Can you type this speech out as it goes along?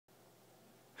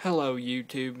Hello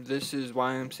YouTube, this is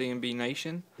YMCMB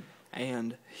Nation,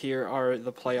 and here are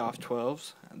the playoff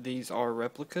 12s. These are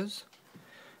replicas.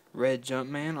 Red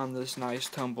Jumpman on this nice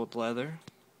tumbled leather.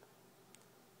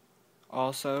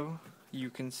 Also, you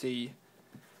can see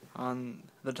on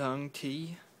the tongue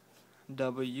T,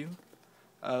 W,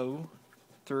 O,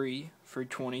 3 for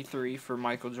 23 for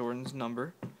Michael Jordan's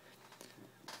number.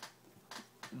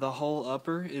 The whole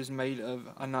upper is made of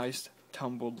a nice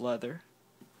tumbled leather.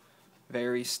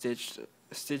 Very the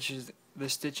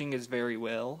stitching is very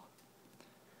well.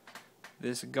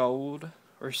 This gold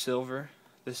or silver,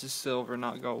 this is silver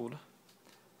not gold,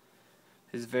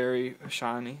 is very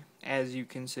shiny, as you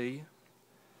can see.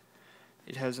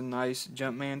 It has a nice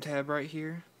Jumpman tab right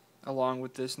here, along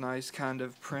with this nice kind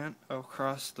of print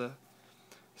across the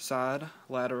side,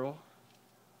 lateral,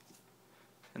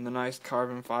 and the nice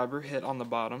carbon fiber hit on the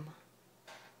bottom.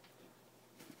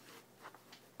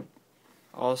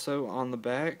 Also on the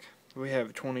back we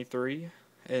have 23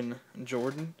 in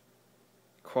Jordan,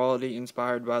 quality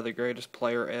inspired by the greatest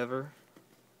player ever.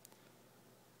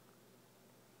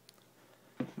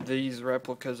 These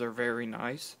replicas are very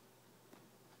nice.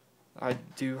 I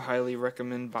do highly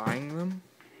recommend buying them.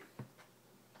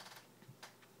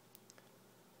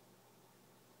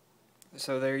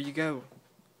 So there you go.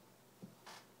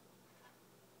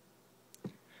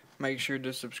 Make sure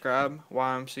to subscribe.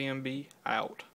 YMCMB out.